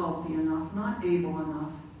 not wealthy enough, not able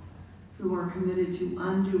enough, who are committed to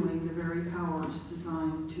undoing the very powers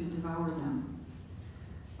designed to devour them.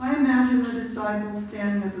 I imagine the disciples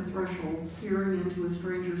standing at the threshold, peering into a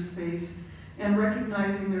stranger's face and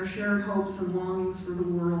recognizing their shared hopes and longings for the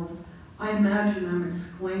world. I imagine them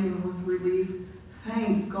exclaiming with relief,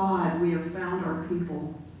 "Thank God we have found our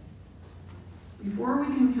people." Before we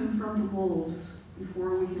can confront the wolves,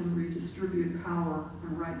 before we can redistribute power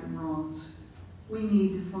and right the wrongs, we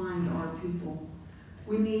need to find our people.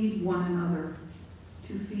 We need one another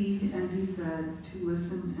to feed and be fed, to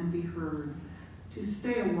listen and be heard, to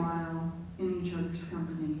stay a while in each other's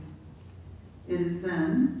company. It is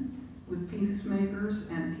then, with peacemakers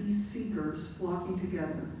and peace seekers flocking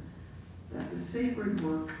together, that the sacred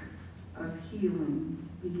work of healing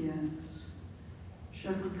begins.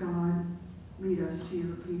 Shepherd God, lead us to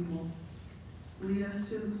your people. Lead us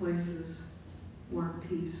to the places where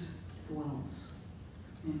peace dwells.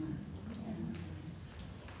 Amen.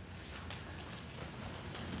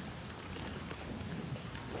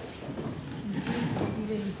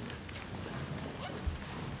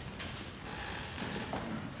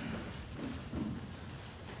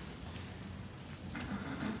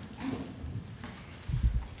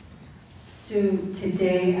 So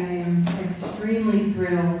today I am extremely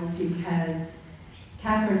thrilled because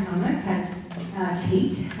Catherine Hummock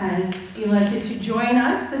Kate has elected to join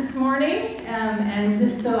us this morning,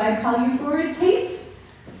 and so I call you forward, Kate.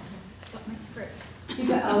 Got my script. She's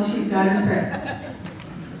got her script.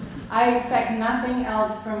 I expect nothing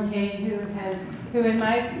else from Kate, who in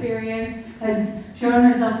my experience has shown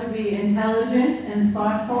herself to be intelligent and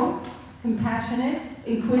thoughtful, compassionate,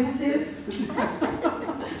 inquisitive.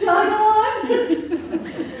 Shall I go on?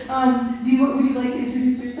 Would you like to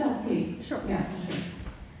introduce yourself, Kate? Sure. Yeah.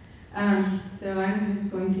 Okay. So I'm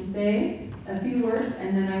just going to say a few words,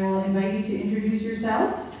 and then I will invite you to introduce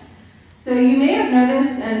yourself. So you may have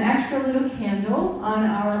noticed an extra little candle on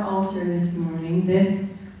our altar this morning.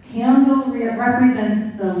 This candle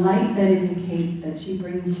represents the light that is in Kate that she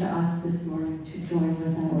brings to us this morning to join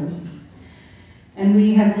with ours. And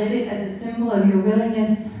we have lit it as a symbol of your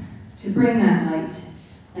willingness to bring that light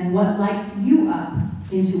and what lights you up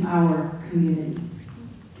into our community,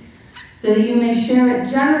 so that you may share it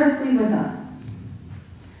generously with us.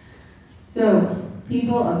 So,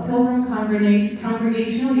 people of Pilgrim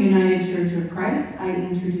Congregational United Church of Christ, I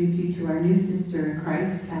introduce you to our new sister in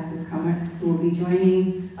Christ, Catherine Hummock, who will be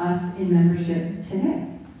joining us in membership today.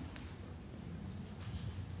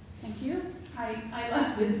 Thank you. I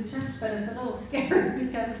love this church, but it's a little scary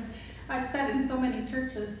because I've sat in so many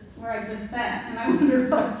churches where I just sat and I wonder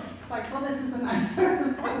it's like, well, this is a nice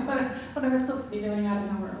service, but what am I supposed to be doing out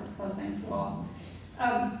in the world? So thank you all.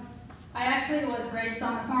 I actually was raised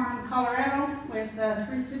on a farm in Colorado with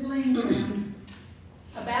 3 siblings and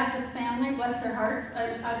a Baptist family, bless their hearts.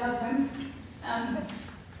 I love them.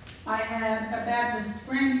 I had a Baptist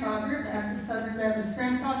grandfather, Southern Baptist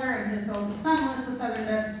grandfather, and his oldest son was a Southern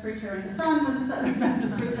Baptist preacher, and the son was a Southern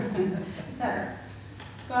Baptist preacher, etc.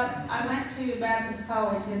 But I went to Baptist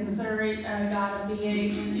College in Missouri, got a BA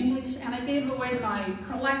in English, and I gave away my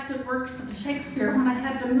collected works of Shakespeare when I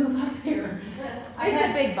had to move up here. It's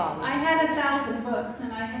a big volume. I had 1,000 books,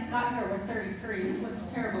 and I had got here with 33, and it was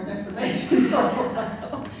a terrible deprivation for a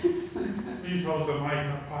while. Please hold the mic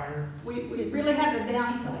up higher. We really had to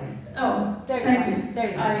downsize. Oh, There thank you you. go. There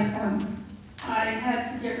you go. I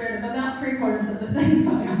had to get rid of about 3/4 of the things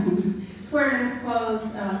I owned. Square rooms clothes,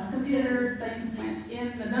 computers, things went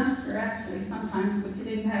in the dumpster actually sometimes, but you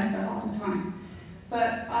didn't have that all the time.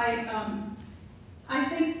 But I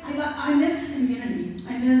think I missed community.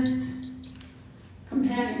 I missed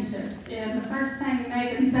companionship. And the first thing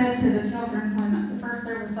Megan said to the children when the first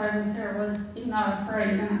service I was here was, "Be not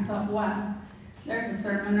afraid." And I thought, wow, there's a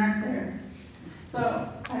sermon right there. So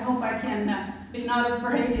I hope I can be not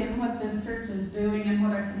afraid in what this church is doing and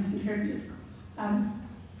what I can contribute.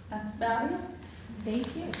 That's about it.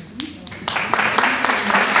 Thank you.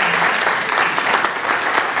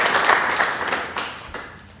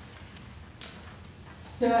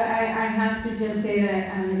 So I have to just say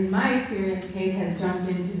that in my experience, Kate has jumped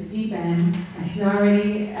into the deep end. She's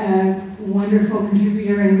already a wonderful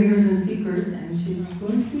contributor in Readers and Seekers, and she's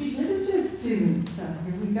going to be liturgist soon. So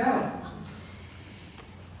here we go.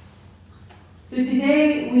 So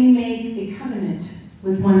today we make a covenant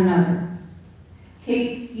with one another.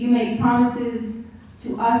 Kate, you make promises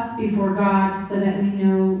to us before God so that we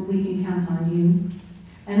know we can count on you.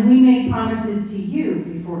 And we make promises to you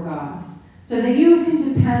before God so that you can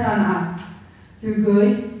depend on us through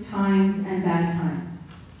good times and bad times.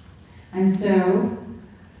 And so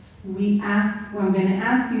I'm going to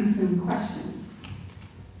ask you some questions.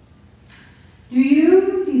 Do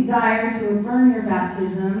you desire to affirm your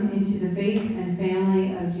baptism into the faith and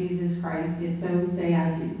family of Jesus Christ? If so, say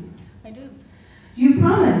I do. I do. Do you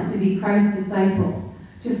promise to be Christ's disciple,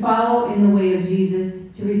 to follow in the way of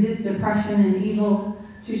Jesus, to resist oppression and evil,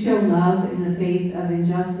 to show love in the face of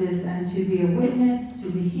injustice, and to be a witness to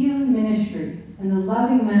the healing ministry and the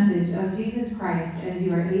loving message of Jesus Christ as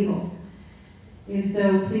you are able? If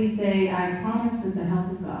so, please say, I promise with the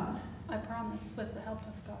help of God. I promise with the help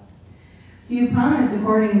of God. Do you promise,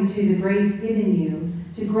 according to the grace given you,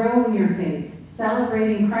 to grow in your faith,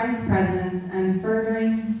 celebrating Christ's presence and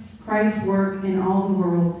furthering Christ's work in all the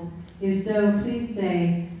world? If so, please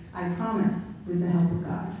say, I promise with the help of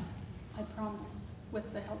God. I promise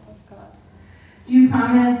with the help of God. Do you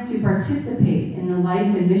promise to participate in the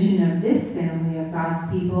life and mission of this family of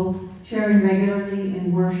God's people, sharing regularly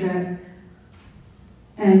in worship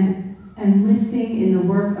and enlisting in the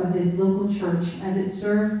work of this local church as it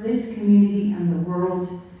serves this community and the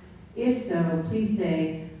world? If so, please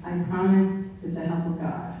say, I promise with the help of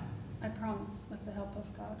God. I promise with the help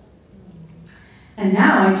of God. And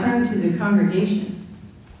now I turn to the congregation.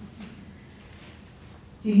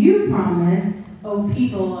 Do you promise, O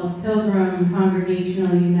people of Pilgrim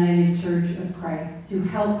Congregational United Church of Christ, to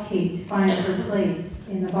help Kate find her place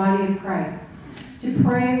in the body of Christ, to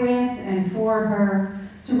pray with and for her,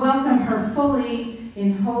 to welcome her fully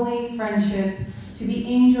in holy friendship, to be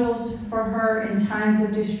angels for her in times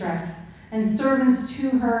of distress, and servants to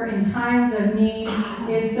her in times of need?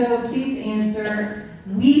 If so, please answer,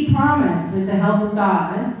 we promise with the help of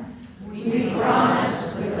God. We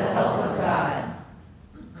promise with the help of God.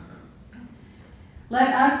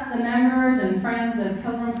 Let us, the members and friends of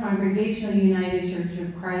Pilgrim Congregational United Church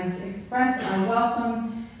of Christ, express our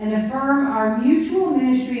welcome and affirm our mutual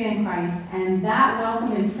ministry in Christ. And that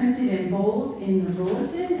welcome is printed in bold in the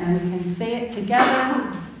bulletin, and we can say it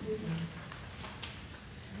together.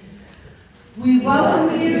 We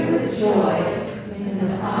welcome you with joy in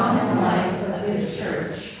the common life of this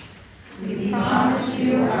church. We promise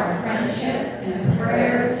you our friendship and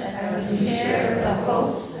prayers as we share the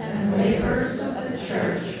hopes and labors of the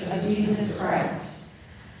Church of Jesus Christ.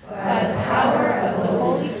 By the power of the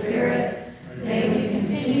Holy Spirit, may we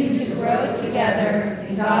continue to grow together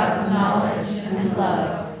in God's knowledge and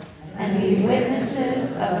love, and be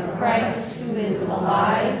witnesses of a Christ who is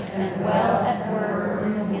alive and well at work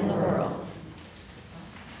in the world.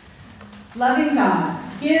 Loving God,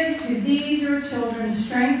 give to these your children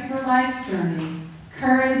strength for life's journey,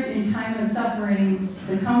 courage in time of suffering,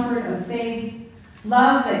 the comfort of faith,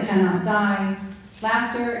 love that cannot die,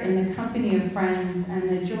 laughter in the company of friends, and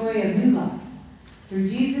the joy of new love. Through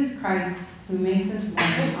Jesus Christ, who makes us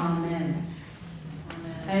one. Amen.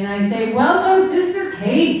 And I say, welcome, Sister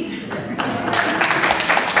Kate.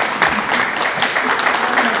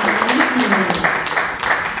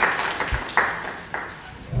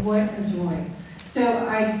 What a joy. So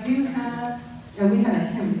I do have, we have a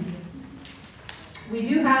hymn. We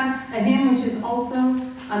do have a hymn which is also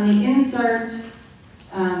on the insert.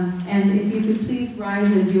 And if you could please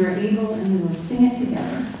rise as you are able, and we will sing it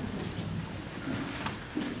together.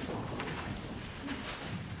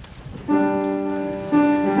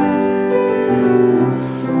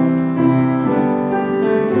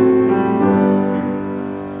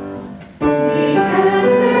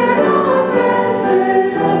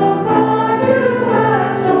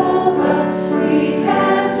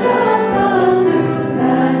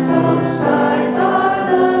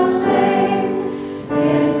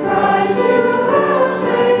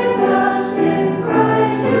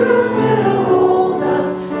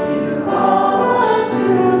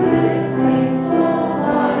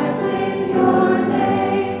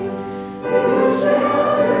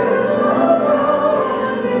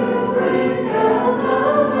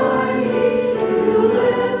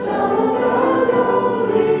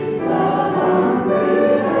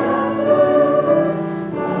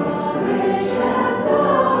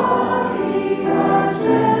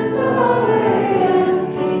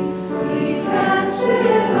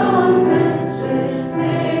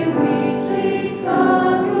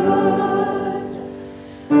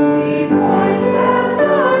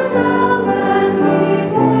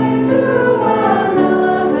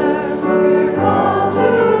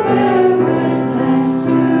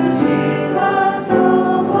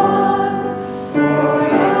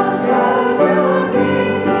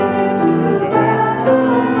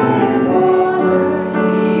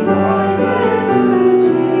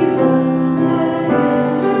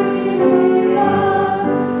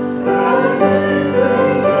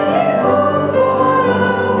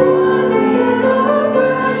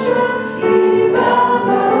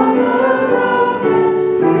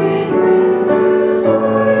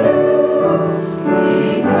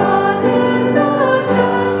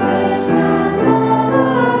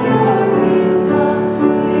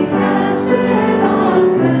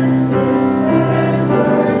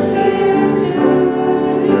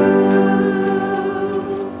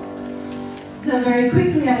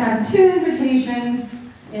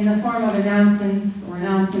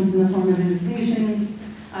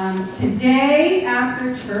 Today,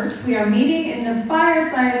 after church, we are meeting in the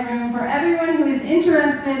fireside room for everyone who is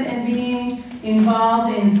interested in being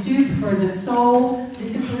involved in Soup for the Soul.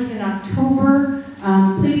 This occurs in October.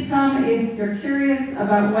 Please come if you're curious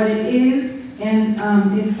about what it is.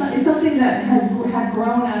 And it's something that had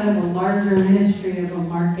grown out of a larger ministry of a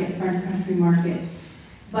market, French country market.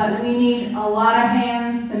 But we need a lot of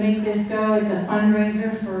hands to make this go. It's a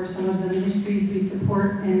fundraiser for some of the ministries we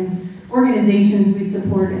support, and organizations we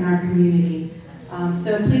support in our community.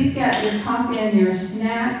 So please get your coffee and your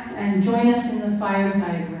snacks and join us in the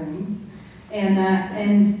fireside room. And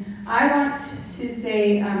I want to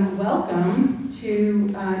say welcome to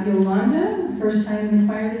Yolanda, first time in the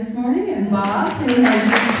choir this morning, and Bob, who has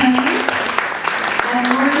been coming. And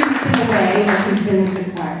Lauren's been away, but he's been with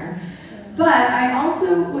the choir. But I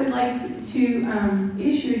also would like to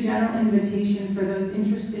issue a general invitation for those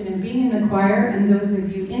interested in being in the choir, and those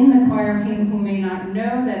of you in the choir who may not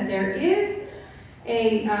know that there is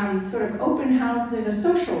a sort of open house. There's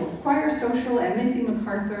a choir social at Missy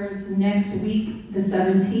MacArthur's next week, the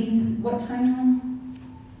 17th. What time, Tom?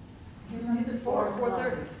 It's either 4 or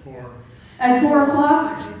 4:30. 4. At 4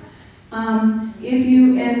 o'clock. And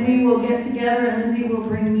we will get together, and Lizzie will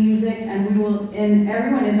bring music, and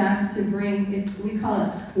everyone is asked to bring, we call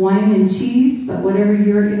it wine and cheese, but whatever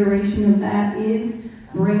your iteration of that is,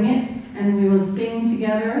 bring it, and we will sing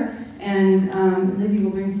together, and Lizzie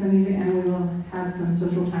will bring some music, and we will have some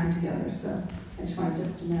social time together. So I just wanted to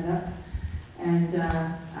open that up. And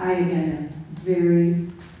I, again, am very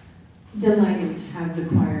delighted to have the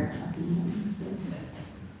choir up and running. So.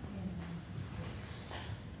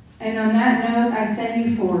 And on that note, I send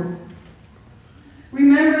you forth.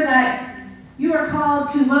 Remember that you are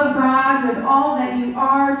called to love God with all that you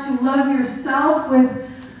are, to love yourself with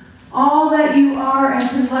all that you are, and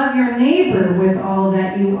to love your neighbor with all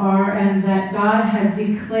that you are, and that God has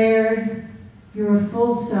declared your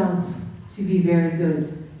full self to be very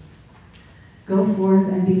good. Go forth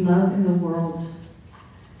and be loved in the world.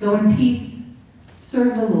 Go in peace.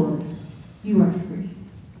 Serve the Lord. You are free.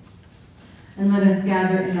 And let us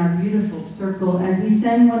gather in our beautiful circle as we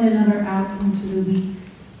send one another out into the week